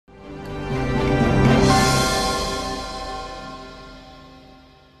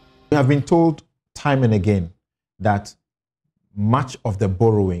We have been told time and again that much of the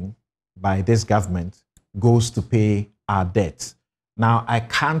borrowing by this government goes to pay our debts. Now, I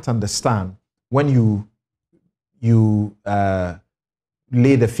can't understand when you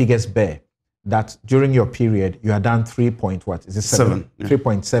lay the figures bare that during your period you had done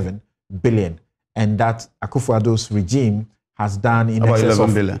 3.7 billion, and that Akufo-Addo's regime has done in excess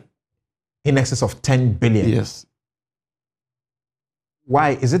of 10 billion. Yes.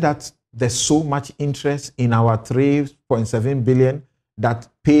 Why is it that there's so much interest in our 3.7 billion that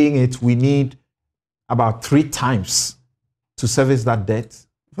paying it we need about 3 times to service that debt?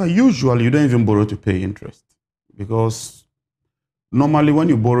 Well, usually you don't even borrow to pay interest, because normally when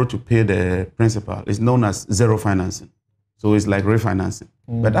you borrow to pay the principal, it's known as zero financing. So it's like refinancing.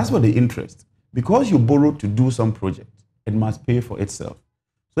 But that's what the interest. Because you borrow to do some project, it must pay for itself.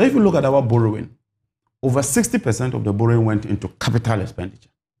 So if you look at our borrowing, over 60% of the borrowing went into capital expenditure,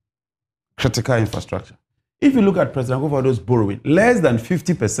 critical infrastructure. If you look at President Akufo-Addo's borrowing, less than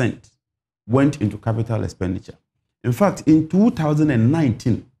 50% went into capital expenditure. In fact, in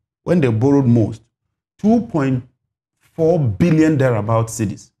 2019, when they borrowed most, 2.4 billion thereabout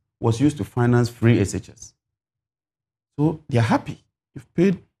cedis was used to finance free SHS. So they're happy. You've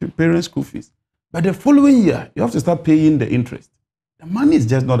paid parents' school fees. But the following year, you have to start paying the interest. The money is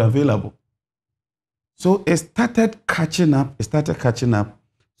just not available. So it started catching up.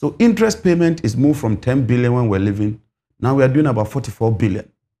 So interest payment is moved from 10 billion when we're living. Now we are doing about 44 billion.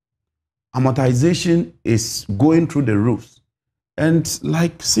 Amortization is going through the roofs. And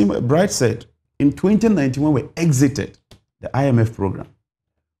like Bright said, in 2019, when we exited the IMF program,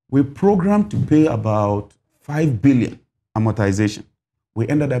 we programmed to pay about 5 billion amortization. We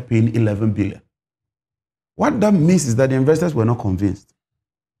ended up paying 11 billion. What that means is that the investors were not convinced.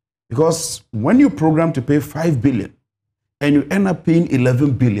 Because when you program to pay 5 billion and you end up paying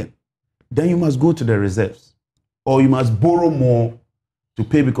 11 billion, then you must go to the reserves or you must borrow more to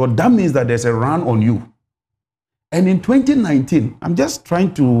pay, because that means that there's a run on you. And in 2019, I'm just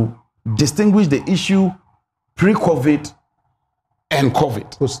trying to distinguish the issue pre-COVID and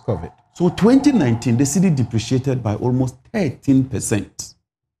COVID. Post-COVID. So 2019, the cedi depreciated by almost 13%.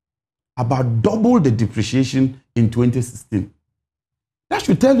 About double the depreciation in 2016. That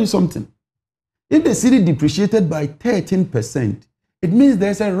should tell you something. If the cedi depreciated by 13%, it means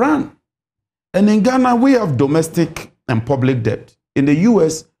there's a run. And in Ghana, we have domestic and public debt. In the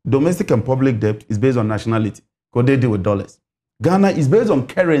US, domestic and public debt is based on nationality, because they deal with dollars. Ghana is based on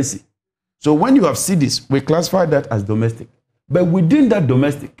currency. So when you have cedis, we classify that as domestic. But within that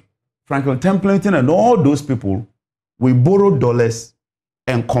domestic, Franklin Templeton and all those people, we borrowed dollars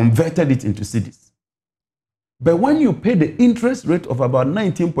and converted it into cedis. But when you pay the interest rate of about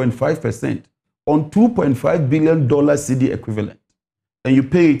 19.5% on $2.5 billion cedi equivalent, and you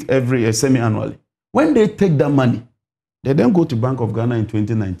pay it semi-annually, when they take that money, they then go to Bank of Ghana in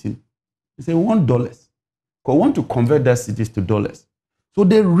 2019. They say, we want dollars. Because we want to convert that cedis to dollars. So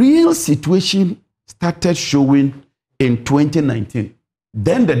the real situation started showing in 2019.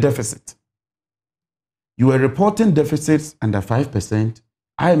 Then the deficit. You were reporting deficits under 5%,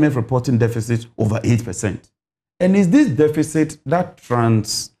 IMF reporting deficits over 8%. And it's this deficit that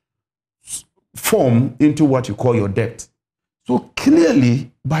transforms into what you call your debt. So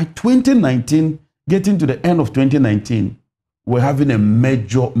clearly, by 2019, getting to the end of 2019, we're having a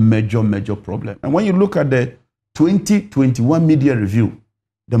major problem. And when you look at the 2021 media review,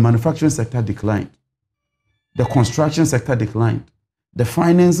 the manufacturing sector declined. The construction sector declined. The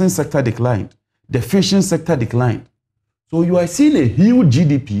financing sector declined. The fishing sector declined. So you are seeing a huge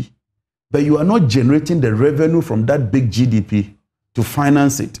GDP, but you are not generating the revenue from that big GDP to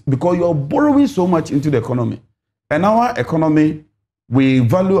finance it, because you are borrowing so much into the economy. And our economy, we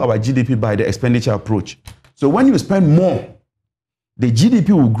value our GDP by the expenditure approach. So when you spend more, the GDP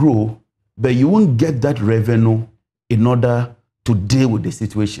will grow, but you won't get that revenue in order to deal with the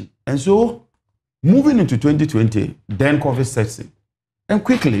situation. And so moving into 2020, then COVID sets in. And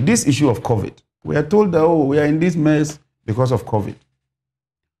quickly, this issue of COVID, we are told that, oh, we are in this mess because of COVID.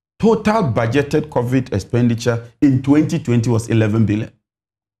 Total budgeted COVID expenditure in 2020 was 11 billion.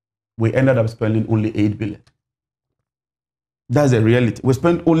 We ended up spending only 8 billion. That's the reality. We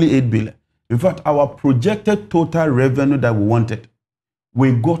spent only 8 billion. In fact, our projected total revenue that we wanted,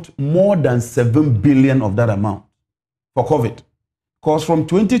 we got more than 7 billion of that amount for COVID. Because from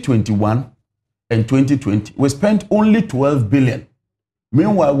 2021 and 2020, we spent only 12 billion.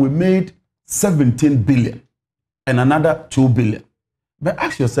 Meanwhile, we made 17 billion and another 2 billion. But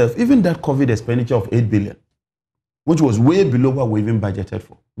ask yourself, even that COVID expenditure of 8 billion, which was way below what we even budgeted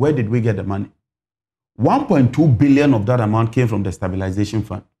for, where did we get the money? 1.2 billion of that amount came from the stabilization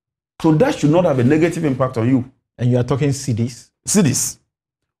fund. So that should not have a negative impact on you. And you are talking cedis? Cedis.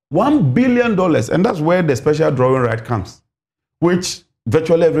 $1 billion, and that's where the special drawing right comes, which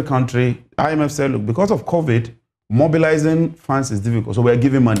virtually every country, IMF said, look, because of COVID, mobilizing funds is difficult, so we're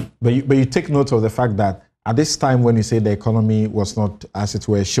giving money. But you take note of the fact that at this time when you say the economy was not as it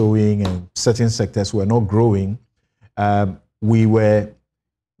were showing and certain sectors were not growing, we were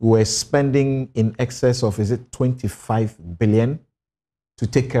spending in excess of, is it 25 billion to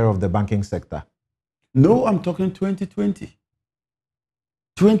take care of the banking sector? No, I'm talking 2020.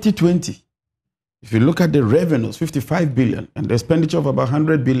 2020. If you look at the revenues, 55 billion, and the expenditure of about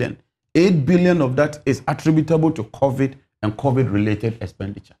 100 billion, 8 billion of that is attributable to COVID and COVID-related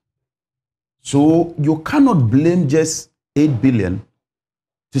expenditure. So you cannot blame just 8 billion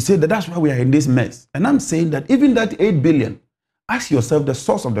to say that that's why we are in this mess. And I'm saying that even that 8 billion, ask yourself the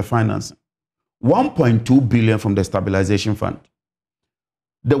source of the financing. 1.2 billion from the stabilization fund.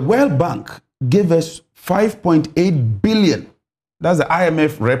 The World Bank gave us 5.8 billion. That's the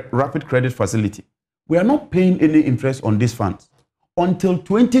IMF rapid credit facility. We are not paying any interest on these funds until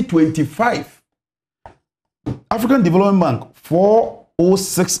 2025. African Development Bank,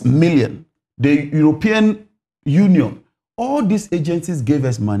 406 million. The European Union, all these agencies gave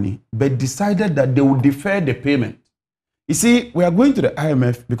us money, but decided that they would defer the payment. You see, we are going to the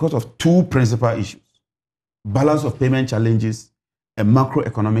IMF because of two principal issues: balance of payment challenges and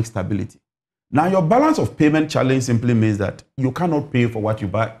macroeconomic stability. Now, your balance of payment challenge simply means that you cannot pay for what you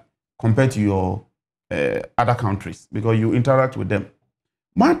buy compared to your other countries because you interact with them.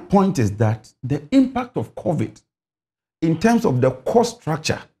 My point is that the impact of COVID in terms of the cost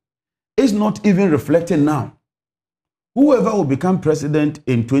structure is not even reflected now. Whoever will become president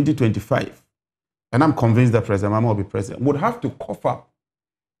in 2025, and I'm convinced that President Mahama will be president, would have to cough up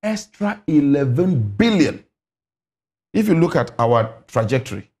extra 11 billion. If you look at our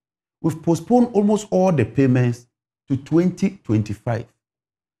trajectory, we've postponed almost all the payments to 2025.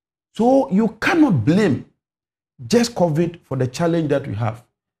 So you cannot blame just COVID for the challenge that we have.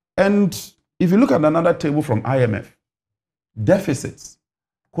 And if you look at another table from IMF, deficits,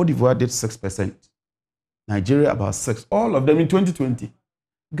 Cote d'Ivoire did 6%, Nigeria about 6%, all of them in 2020.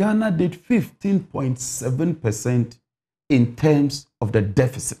 Ghana did 15.7% in terms of the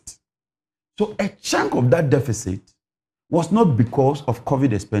deficit. So a chunk of that deficit was not because of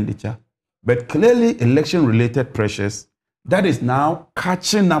COVID expenditure, but clearly election-related pressures that is now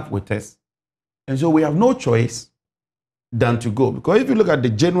catching up with us. And so we have no choice than to go. Because if you look at the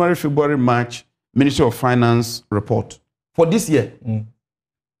January, February, March Ministry of Finance report for this year,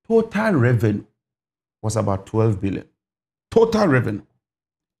 total revenue was about 12 billion. Total revenue.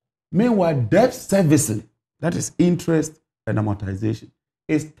 Meanwhile, debt servicing, that is interest and amortization,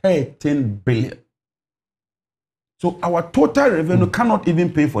 is 13 billion. So our total revenue cannot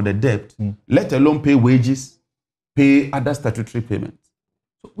even pay for the debt, let alone pay wages, pay other statutory payments.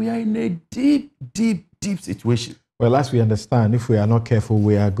 So we are in a deep, deep, deep situation. Well, as we understand, if we are not careful,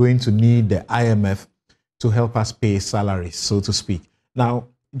 we are going to need the IMF to help us pay salaries, so to speak. Now,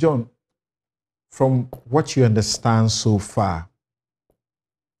 John, from what you understand so far,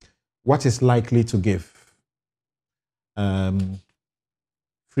 what is likely to give?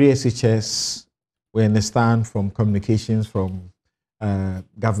 Free SHS, we understand from communications from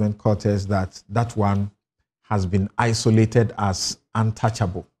government quarters that that one has been isolated as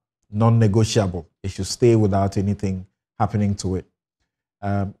untouchable, non-negotiable. It should stay without anything happening to it.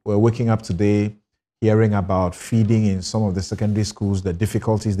 We're waking up today hearing about feeding in some of the secondary schools, the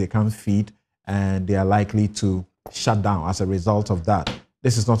difficulties they can't feed, and they are likely to shut down as a result of that.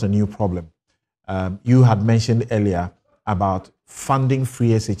 This is not a new problem. You had mentioned earlier about funding free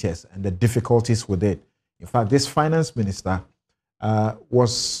SHS and the difficulties with it. In fact, this finance minister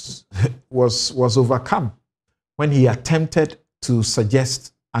was overcome when he attempted to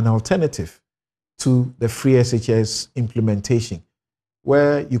suggest an alternative to the free SHS implementation,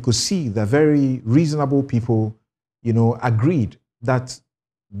 where you could see that very reasonable people, agreed that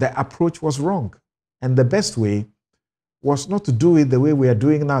the approach was wrong. And the best way was not to do it the way we are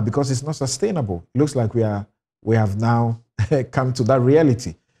doing now because it's not sustainable. It looks like we have now come to that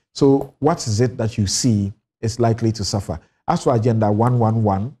reality. So what is it that you see is likely to suffer? As for Agenda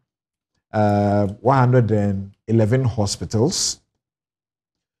 111, 111 hospitals,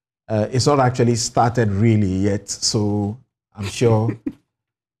 it's not actually started really yet, so I'm sure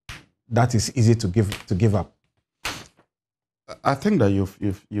that is easy to give up. I think that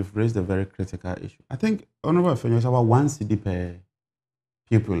you've raised a very critical issue. I think, Honorable Afenyo, it's about 1 cedi per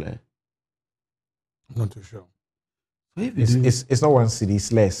pupil. I'm not too sure. So it's not 1 cedi,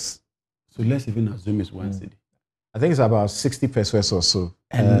 it's less. So let's even assume it's 1 cedi. I think it's about 60 pesos or so.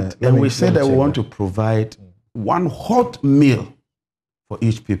 And we said that we want to provide one hot meal for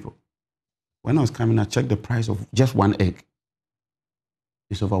each people. When I was coming, I checked the price of just one egg.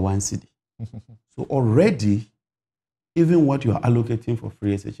 It's over 1 cedi. So already, even what you are allocating for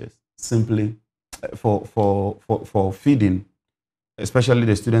free SHS, simply for feeding, especially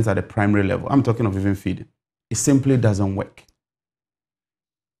the students at the primary level, I'm talking of even feeding, it simply doesn't work.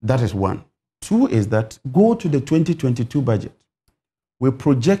 That is one. Two is that go to the 2022 budget. We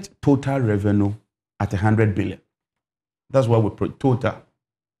project total revenue at 100 billion. That's what we total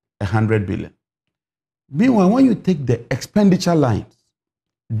 100 billion. Meanwhile, when you take the expenditure lines,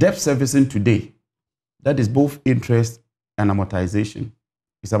 debt servicing today, that is both interest and amortization,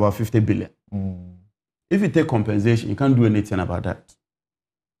 is about 50 billion. If you take compensation, you can't do anything about that.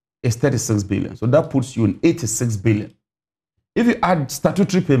 It's 36 billion. So that puts you in 86 billion. If you add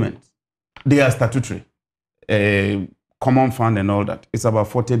statutory payments, they are statutory, common fund and all that, it's about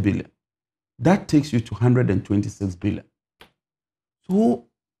 40 billion. That takes you to 126 billion. So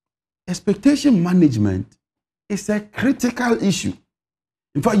expectation management is a critical issue.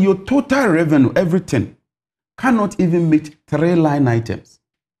 In fact, your total revenue, everything, cannot even meet 3 line items,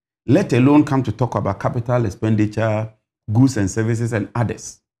 let alone come to talk about capital expenditure, goods and services, and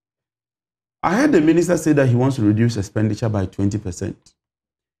others. I heard the minister say that he wants to reduce expenditure by 20%.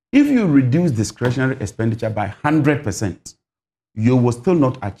 If you reduce discretionary expenditure by 100%, you will still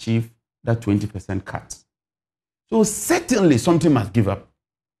not achieve that 20% cut. So certainly something must give up.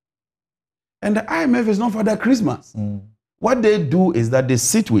 And the IMF is not for that Christmas. What they do is that they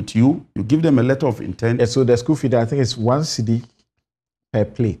sit with you, you give them a letter of intent. Yeah, so the school feeding, I think it's 1 cedi per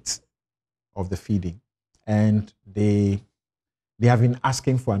plate of the feeding. And they have been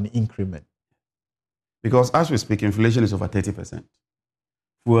asking for an increment. Because as we speak, inflation is over 30%.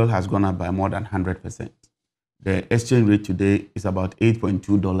 Fuel has gone up by more than 100%. The exchange rate today is about $8.2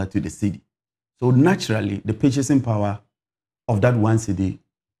 to the cedi. So naturally, the purchasing power of that 1 cedi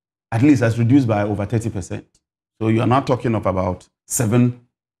at least has reduced by over 30%. So you are not talking of about 70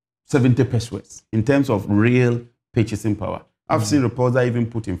 pesos in terms of real purchasing power. I've seen reports that even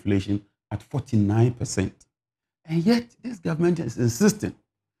put inflation at 49%. And yet, this government is insisting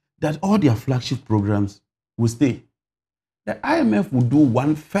that all their flagship programs will stay. The IMF will do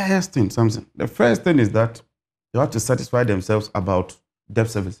one first thing, something. The first thing is that they have to satisfy themselves about debt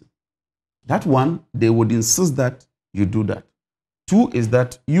servicing. That one, they would insist that you do that. Two is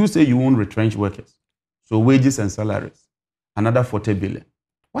that you say you won't retrench workers. So wages and salaries, another 40 billion.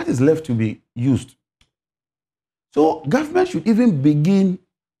 What is left to be used? So government should even begin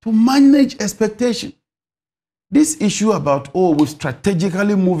to manage expectation. This issue about, oh, we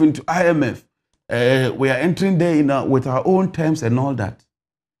strategically move into IMF, we are entering there with our own terms and all that.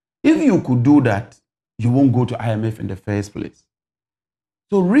 If you could do that, you won't go to IMF in the first place.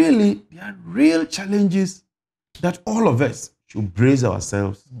 So really, there are real challenges that all of us should brace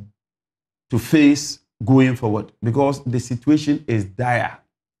ourselves to face going forward, because the situation is dire.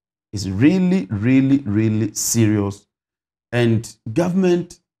 It's really, really, really serious. And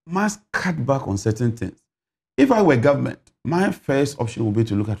government must cut back on certain things. If I were government, my first option would be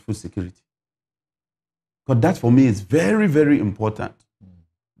to look at food security. Because that for me is very, very important.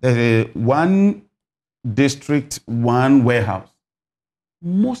 There's one district, one warehouse.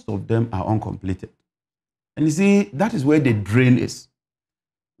 Most of them are uncompleted. And you see, that is where the drain is.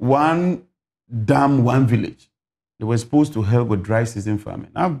 One dam, one village. They were supposed to help with dry season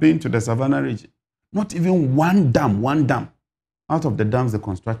farming. I've been to the Savannah region. Not even one dam out of the dams they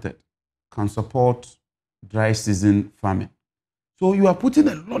constructed can support dry season farming. So you are putting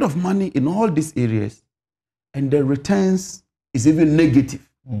a lot of money in all these areas, and the returns is even negative.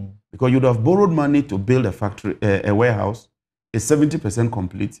 Because you'd have borrowed money to build a factory, a warehouse. It's 70%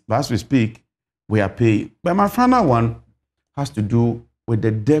 complete. But as we speak, we are paying. But my final one has to do with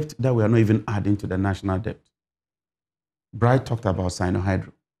the debt that we are not even adding to the national debt. Bright talked about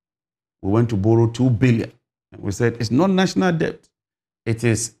Sino-Hydro. We went to borrow 2 billion. And we said, it's not national debt. It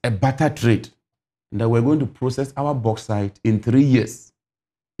is a barter trade. And that we're going to process our bauxite in 3 years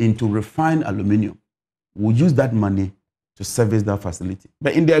into refined aluminium. We'll use that money to service that facility.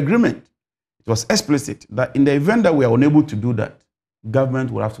 But in the agreement, it was explicit that in the event that we are unable to do that,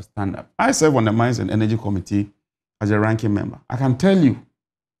 government will have to stand up. I serve on the Mines and Energy Committee as a ranking member. I can tell you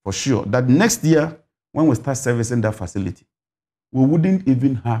for sure that next year, when we start servicing that facility, we wouldn't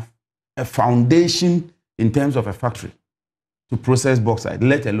even have a foundation in terms of a factory to process bauxite,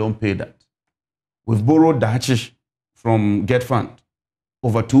 let alone pay that. We've borrowed the hashish from Gov't Fund,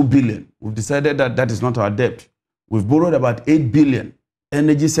 over 2 billion. We've decided that that is not our debt. We've borrowed about 8 billion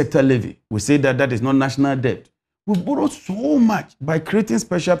energy sector levy. We say that that is not national debt. We borrowed so much by creating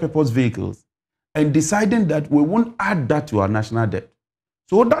special purpose vehicles and deciding that we won't add that to our national debt.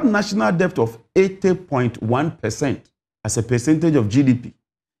 So that national debt of 80.1% as a percentage of GDP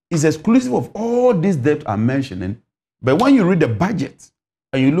is exclusive of all these debt I'm mentioning. But when you read the budget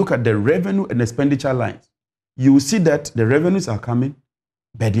and you look at the revenue and expenditure lines, you will see that the revenues are coming,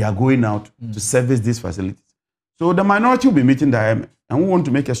 but they are going out to service these facilities. So the minority will be meeting the IMF, and we want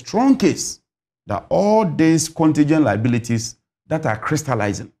to make a strong case that all these contingent liabilities that are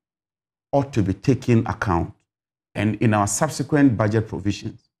crystallizing ought to be taken account. And in our subsequent budget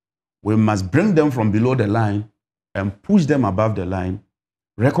provisions, we must bring them from below the line and push them above the line,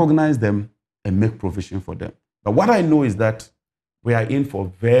 recognize them, and make provision for them. But what I know is that we are in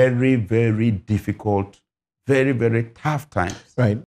for very, very difficult, very, very tough times. Right.